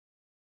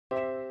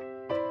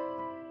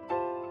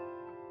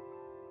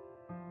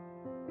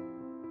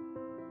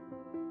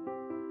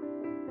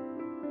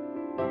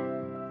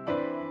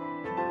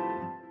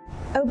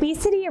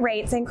Obesity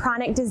rates and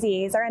chronic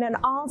disease are at an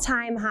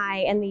all-time high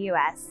in the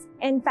US.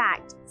 In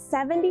fact,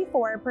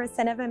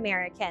 74% of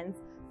Americans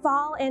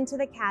fall into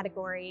the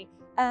category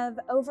of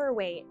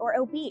overweight or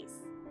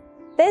obese.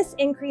 This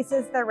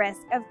increases the risk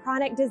of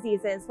chronic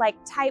diseases like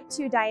type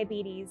 2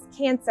 diabetes,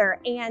 cancer,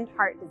 and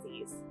heart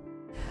disease.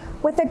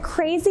 With a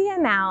crazy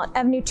amount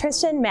of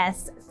nutrition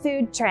myths,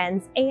 food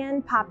trends,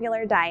 and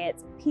popular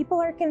diets,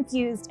 people are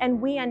confused, and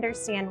we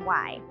understand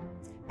why.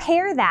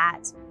 Pair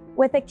that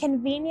with a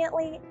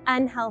conveniently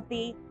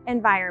unhealthy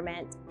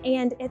environment,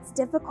 and it's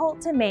difficult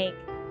to make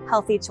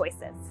healthy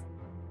choices.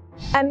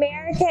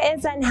 America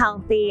is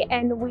unhealthy,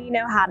 and we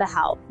know how to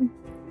help.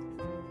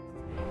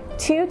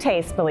 Two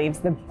Taste believes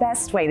the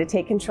best way to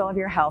take control of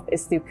your health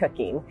is through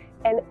cooking,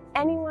 and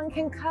anyone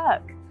can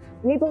cook.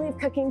 We believe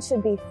cooking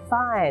should be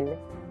fun,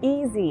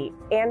 easy,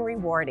 and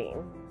rewarding.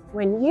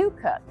 When you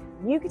cook,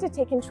 you get to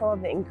take control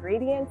of the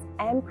ingredients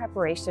and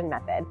preparation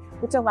method,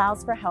 which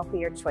allows for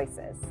healthier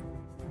choices.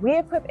 We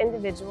equip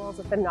individuals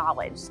with the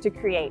knowledge to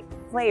create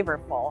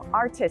flavorful,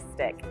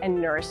 artistic,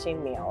 and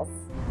nourishing meals.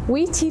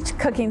 We teach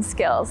cooking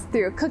skills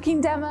through cooking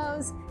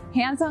demos,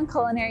 hands-on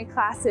culinary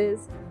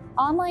classes,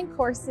 online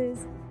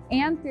courses,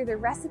 and through the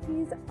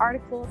recipes,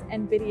 articles,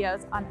 and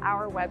videos on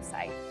our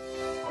website.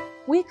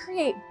 We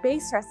create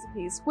base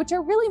recipes, which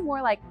are really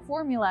more like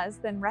formulas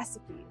than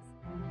recipes.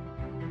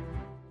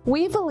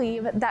 We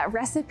believe that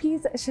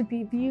recipes should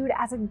be viewed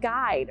as a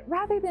guide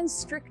rather than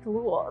strict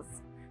rules,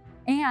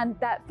 and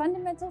that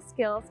fundamental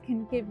skills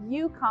can give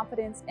you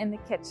confidence in the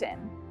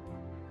kitchen.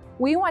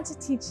 We want to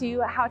teach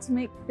you how to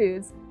make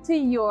foods to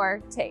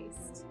your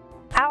taste.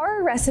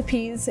 Our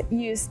recipes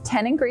use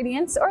 10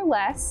 ingredients or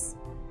less,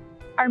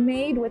 are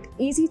made with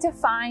easy to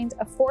find,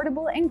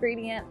 affordable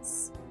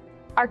ingredients,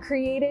 are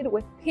created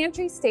with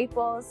pantry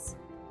staples,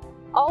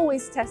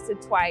 always tested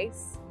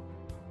twice,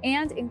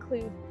 and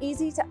include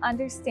easy to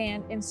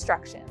understand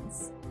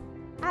instructions.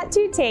 At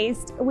Two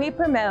Taste, we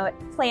promote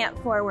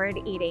plant-forward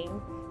eating,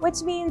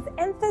 which means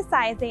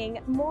emphasizing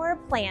more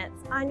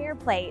plants on your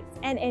plates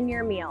and in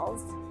your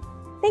meals.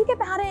 Think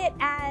about it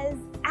as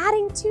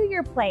adding to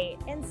your plate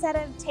instead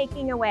of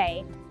taking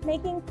away,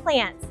 making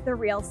plants the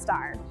real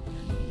star.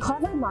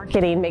 Clever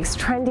marketing makes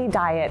trendy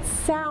diets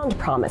sound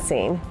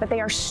promising, but they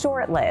are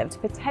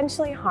short-lived,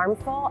 potentially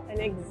harmful, and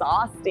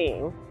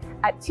exhausting.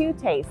 At Two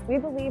Taste, we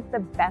believe the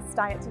best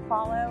diet to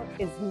follow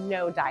is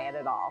no diet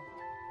at all.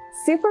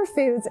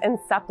 Superfoods and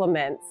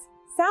supplements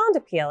sound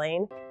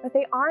appealing, but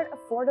they aren't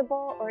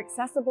affordable or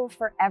accessible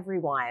for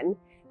everyone,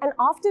 and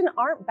often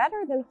aren't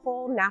better than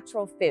whole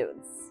natural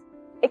foods.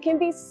 It can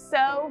be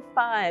so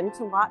fun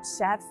to watch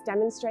chefs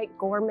demonstrate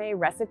gourmet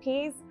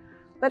recipes,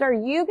 but are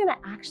you gonna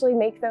actually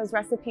make those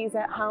recipes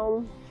at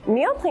home?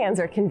 Meal plans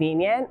are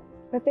convenient,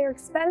 but they're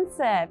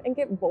expensive and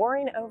get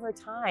boring over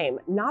time.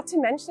 Not to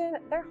mention,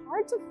 they're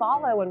hard to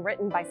follow when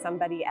written by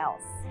somebody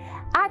else.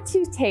 At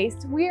Two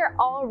Taste, we are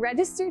all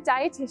registered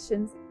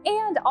dietitians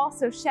and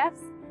also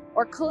chefs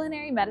or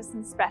culinary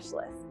medicine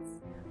specialists.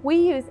 We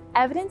use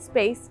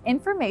evidence-based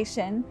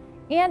information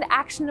and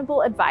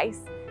actionable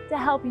advice to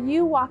help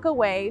you walk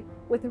away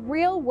with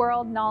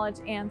real-world knowledge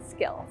and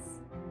skills.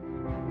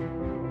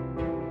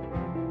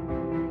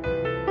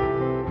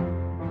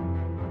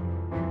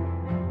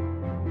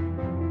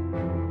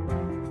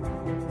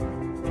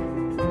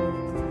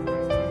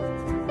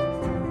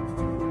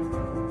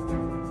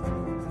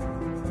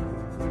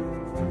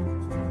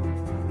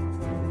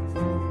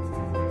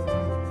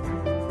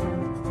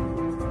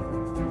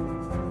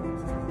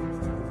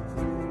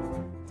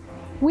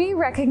 We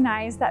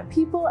recognize that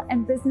people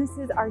and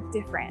businesses are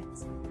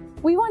different.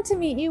 We want to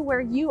meet you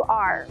where you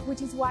are,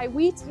 which is why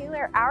we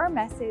tailor our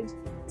message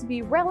to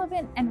be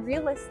relevant and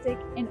realistic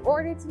in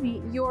order to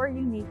meet your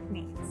unique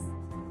needs.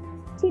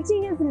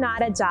 Teaching is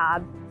not a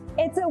job,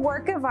 it's a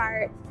work of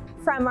art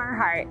from our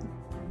heart.